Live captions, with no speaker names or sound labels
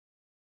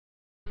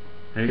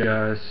Hey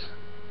guys,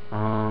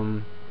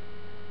 um,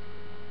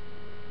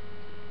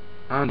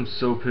 I'm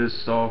so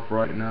pissed off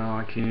right now,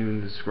 I can't even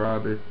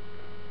describe it.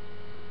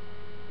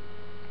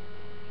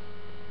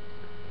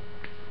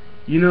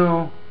 You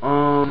know,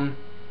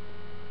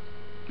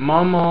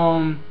 my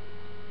mom,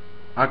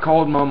 I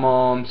called my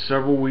mom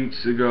several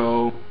weeks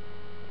ago.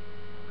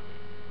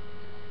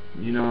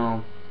 You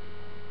know,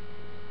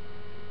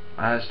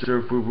 I asked her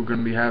if we were going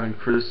to be having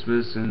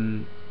Christmas,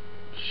 and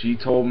she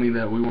told me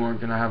that we weren't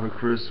going to have a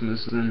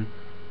Christmas. And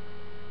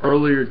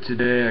earlier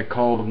today, I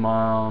called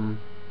my mom,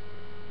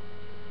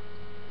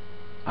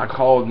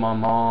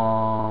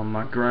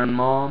 my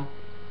grandmom,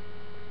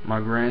 my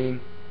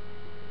granny,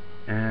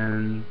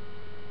 and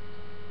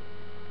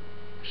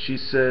she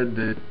said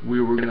that we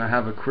were going to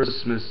have a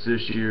Christmas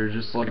this year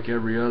just like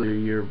every other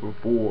year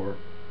before,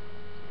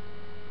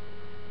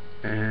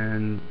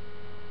 and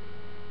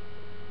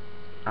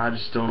I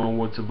just don't know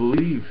what to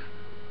believe.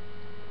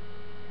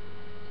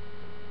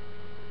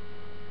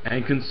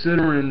 And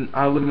considering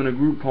I live in a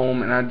group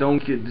home and I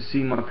don't get to see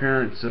my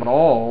parents at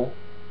all,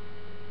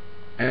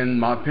 and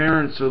my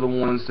parents are the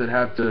ones that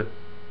have to,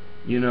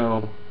 you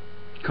know,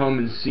 come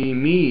and see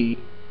me,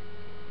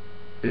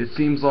 it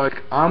seems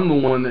like I'm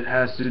the one that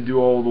has to do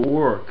all the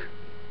work.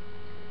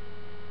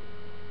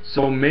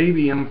 So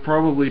maybe I'm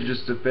probably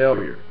just a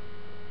failure.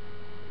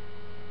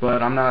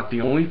 But I'm not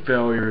the only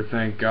failure,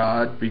 thank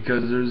God,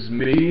 because there's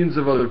millions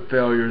of other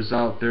failures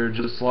out there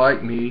just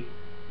like me,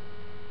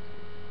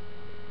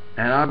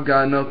 and I've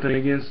got nothing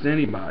against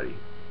anybody.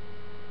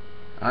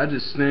 I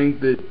just think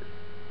that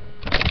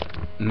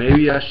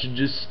maybe I should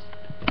just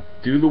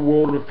do the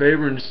world a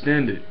favor and just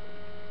end it.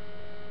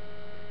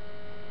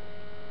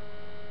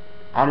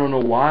 I don't know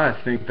why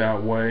I think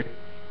that way.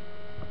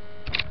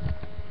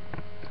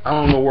 I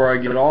don't know where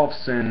I get off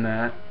saying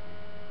that,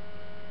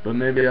 but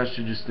maybe I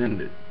should just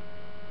end it.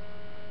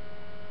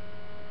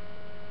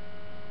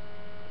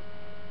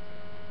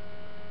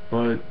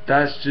 But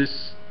that's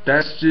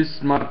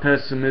just my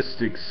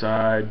pessimistic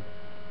side.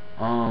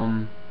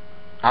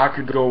 I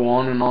could go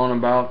on and on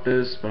about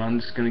this, but I'm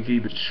just gonna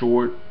keep it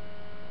short.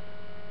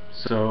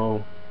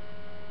 So,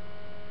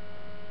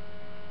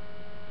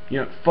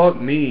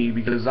 fuck me,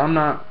 because I'm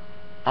not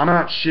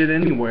shit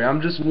anyway.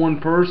 I'm just one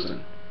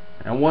person.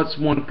 And what's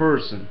one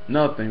person?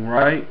 Nothing,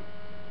 right?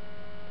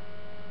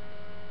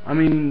 I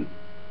mean,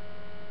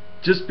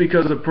 just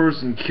because a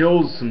person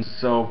kills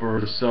himself or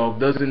herself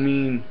doesn't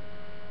mean,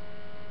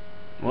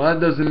 well,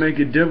 that doesn't make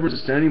a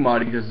difference to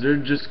anybody, because they're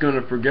just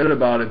gonna forget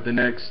about it the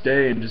next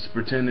day and just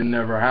pretend it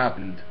never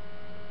happened.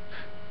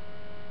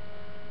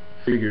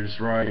 Figures,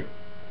 right?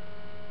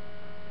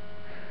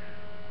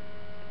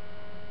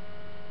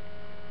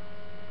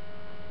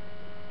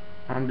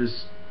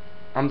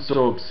 I'm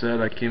so upset,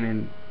 I can't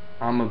even,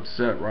 I'm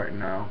upset right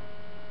now.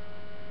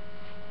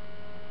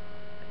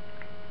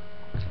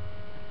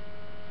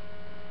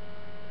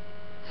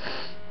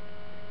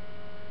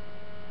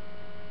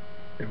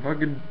 If I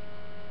could,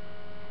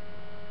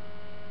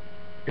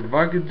 if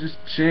I could just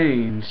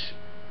change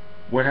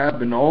what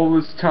happened all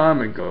this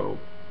time ago,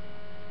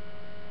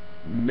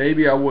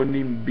 maybe I wouldn't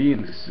even be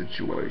in this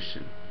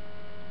situation.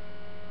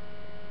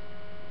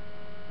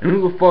 And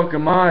who the fuck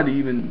am I to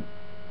even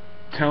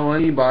tell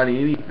anybody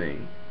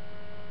anything?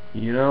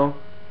 You know?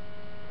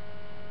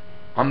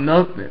 I'm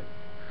nothing.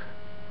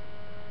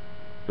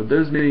 But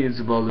there's millions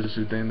of others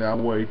who think that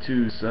way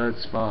too, so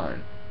that's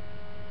fine.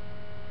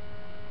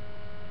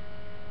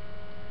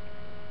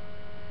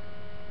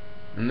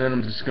 And then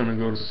I'm just gonna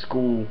go to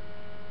school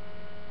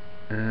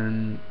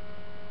and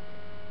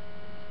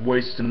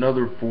waste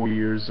another 4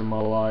 years of my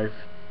life.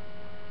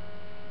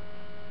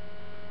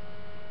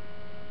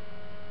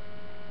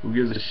 Who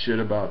gives a shit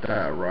about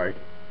that, right?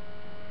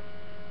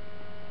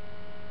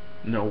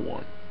 No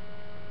one.